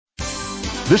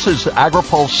This is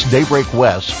AgriPulse Daybreak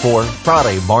West for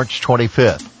Friday, March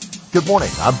 25th. Good morning.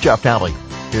 I'm Jeff Nally.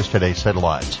 Here's today's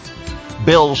headlines.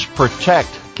 Bills protect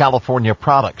California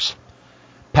products.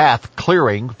 Path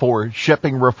clearing for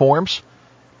shipping reforms.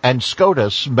 And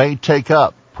SCOTUS may take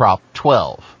up Prop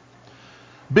 12.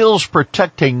 Bills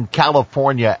protecting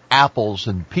California apples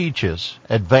and peaches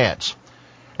advance.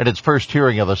 At its first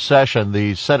hearing of the session,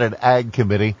 the Senate Ag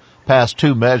Committee passed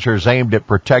two measures aimed at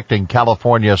protecting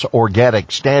California's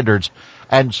organic standards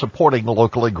and supporting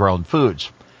locally grown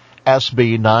foods.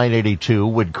 SB 982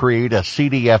 would create a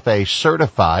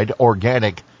CDFA-certified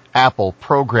organic apple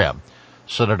program.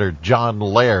 Senator John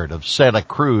Laird of Santa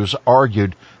Cruz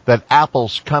argued that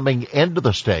apples coming into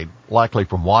the state, likely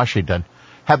from Washington,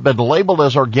 have been labeled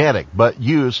as organic but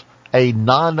use a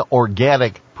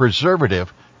non-organic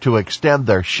preservative to extend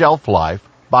their shelf life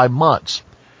by months.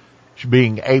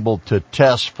 Being able to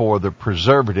test for the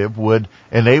preservative would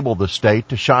enable the state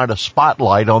to shine a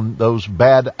spotlight on those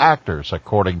bad actors,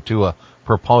 according to a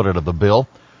proponent of the bill.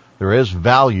 There is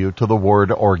value to the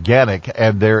word organic,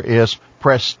 and there is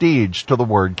prestige to the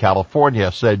word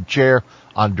California, said Chair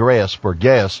Andres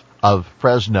Burgues of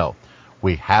Fresno.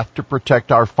 We have to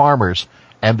protect our farmers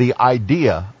and the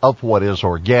idea of what is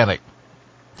organic.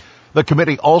 The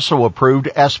committee also approved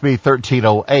SB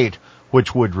 1308,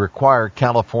 which would require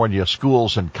California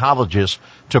schools and colleges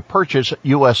to purchase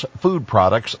U.S. food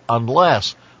products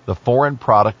unless the foreign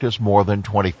product is more than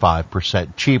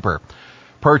 25% cheaper.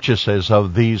 Purchases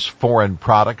of these foreign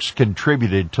products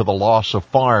contributed to the loss of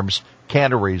farms,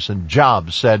 canneries, and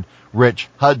jobs, said Rich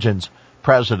Hudgens,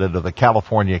 president of the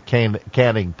California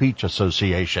Canning Peach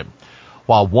Association.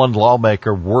 While one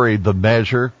lawmaker worried the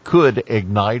measure could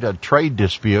ignite a trade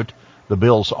dispute, the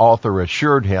bill's author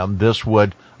assured him this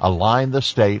would align the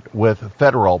state with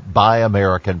federal Buy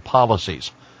American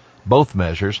policies. Both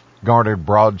measures garnered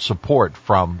broad support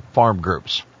from farm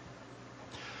groups.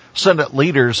 Senate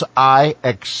leaders eye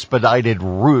expedited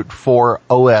route for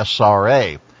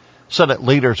OSRA. Senate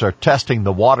leaders are testing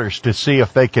the waters to see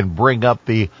if they can bring up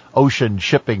the Ocean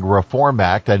Shipping Reform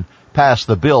Act and pass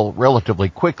the bill relatively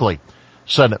quickly.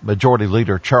 Senate Majority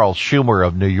Leader Charles Schumer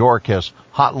of New York has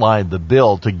hotlined the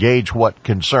bill to gauge what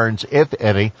concerns, if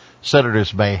any,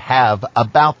 senators may have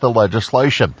about the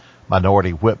legislation.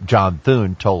 Minority Whip John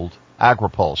Thune told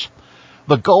AgriPulse.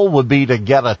 The goal would be to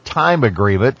get a time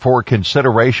agreement for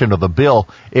consideration of the bill,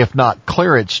 if not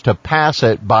clearance to pass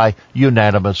it by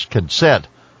unanimous consent.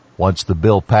 Once the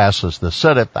bill passes the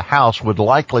Senate, the House would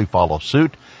likely follow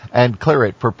suit and clear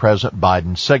it for President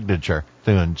Biden's signature,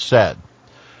 Thune said.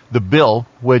 The bill,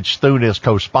 which Thune is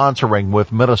co-sponsoring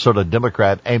with Minnesota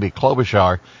Democrat Amy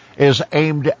Klobuchar, is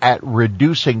aimed at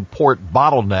reducing port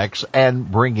bottlenecks and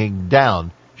bringing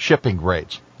down shipping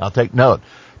rates. Now take note,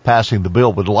 passing the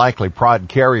bill would likely prod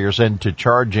carriers into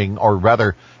changing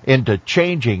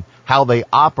how they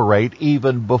operate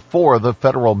even before the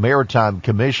Federal Maritime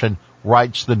Commission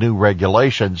writes the new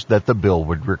regulations that the bill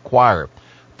would require.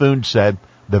 Thune said,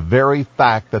 the very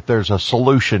fact that there's a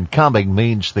solution coming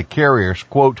means the carriers,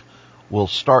 quote, will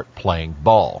start playing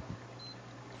ball.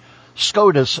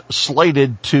 SCOTUS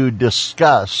slated to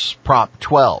discuss Prop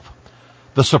 12.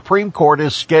 The Supreme Court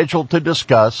is scheduled to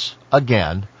discuss,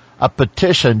 again, a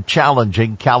petition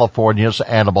challenging California's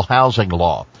animal housing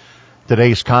law.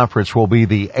 Today's conference will be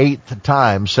the 8th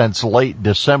time since late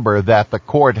December that the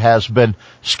court has been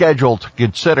scheduled to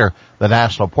consider the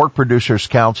National Pork Producers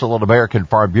Council and American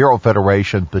Farm Bureau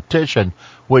Federation petition,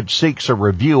 which seeks a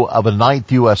review of a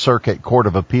 9th U.S. Circuit Court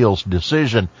of Appeals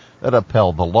decision that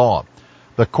upheld the law.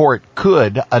 The court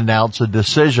could announce a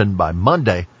decision by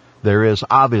Monday. There is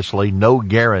obviously no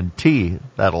guarantee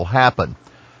that'll happen.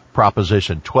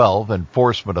 Proposition 12,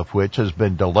 enforcement of which has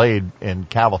been delayed in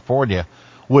California,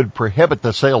 would prohibit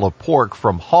the sale of pork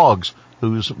from hogs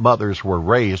whose mothers were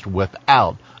raised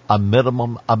without a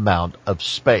minimum amount of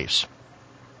space.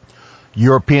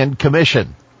 European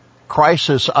Commission.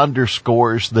 Crisis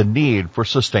underscores the need for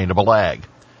sustainable ag.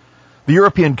 The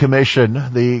European Commission,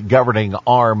 the governing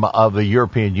arm of the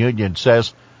European Union,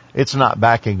 says it's not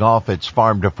backing off its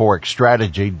farm-to-fork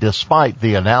strategy despite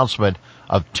the announcement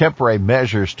of temporary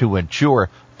measures to ensure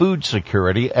food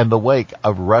security in the wake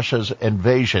of Russia's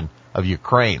invasion of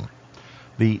Ukraine.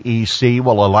 The EC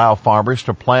will allow farmers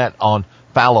to plant on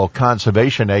fallow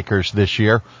conservation acres this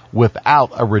year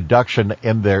without a reduction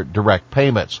in their direct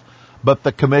payments. But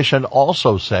the Commission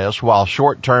also says while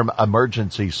short-term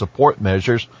emergency support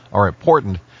measures are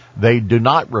important, they do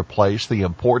not replace the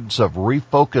importance of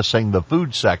refocusing the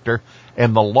food sector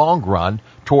in the long run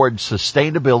towards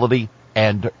sustainability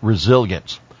and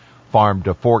resilience. Farm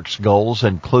to Fork's goals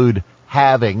include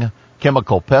halving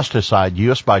chemical pesticide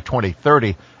use by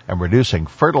 2030 and reducing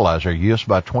fertilizer use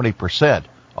by 20%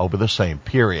 over the same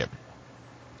period.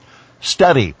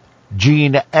 Study: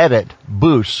 gene edit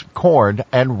boosts corn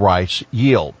and rice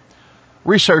yield.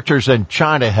 Researchers in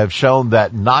China have shown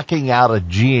that knocking out a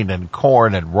gene in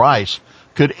corn and rice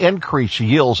could increase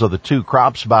yields of the two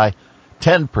crops by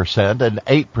 10% and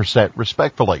 8%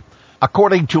 respectively.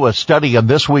 According to a study in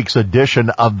this week's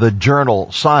edition of the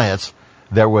journal Science,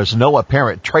 there was no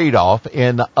apparent trade-off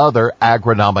in other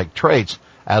agronomic traits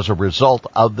as a result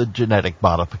of the genetic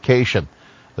modification.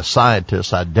 The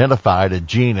scientists identified a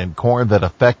gene in corn that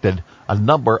affected a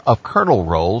number of kernel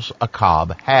rows a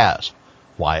cob has.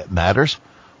 Why it matters?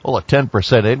 Well, a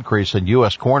 10% increase in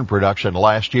U.S. corn production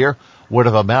last year would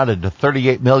have amounted to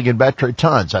 38 million metric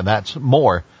tons, and that's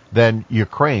more than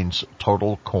Ukraine's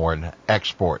total corn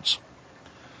exports.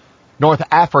 North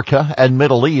Africa and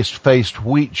Middle East faced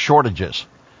wheat shortages.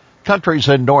 Countries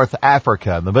in North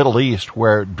Africa and the Middle East,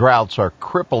 where droughts are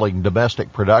crippling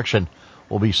domestic production,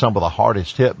 will be some of the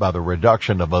hardest hit by the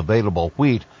reduction of available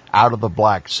wheat out of the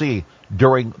Black Sea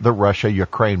during the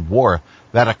Russia-Ukraine war.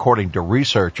 That according to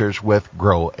researchers with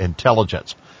Grow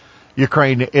Intelligence.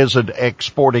 Ukraine isn't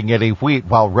exporting any wheat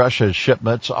while Russia's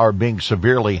shipments are being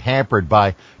severely hampered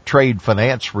by trade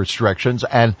finance restrictions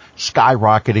and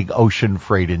skyrocketing ocean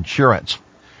freight insurance.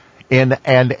 In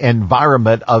an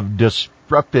environment of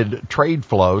disrupted trade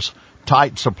flows,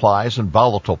 tight supplies, and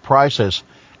volatile prices,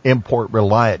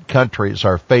 import-reliant countries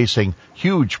are facing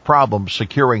huge problems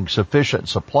securing sufficient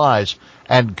supplies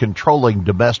and controlling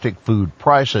domestic food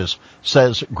prices,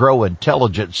 says Grow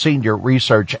Intelligence Senior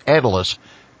Research Analyst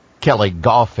Kelly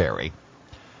Gaufferi.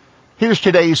 Here's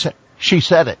today's She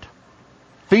Said It.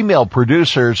 Female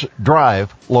producers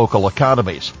drive local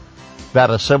economies. That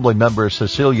Assemblymember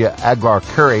Cecilia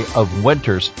Aguilar-Curry of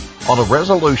Winters on a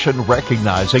resolution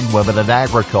recognizing women in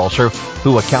agriculture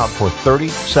who account for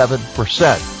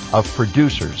 37% of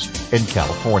producers in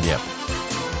California.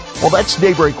 Well, that's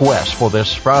Daybreak West for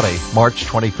this Friday, March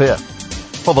 25th.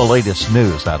 For the latest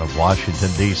news out of Washington,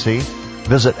 D.C.,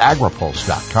 visit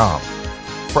agripulse.com.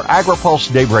 For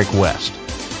AgriPulse Daybreak West,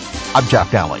 I'm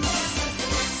Jeff Dowling.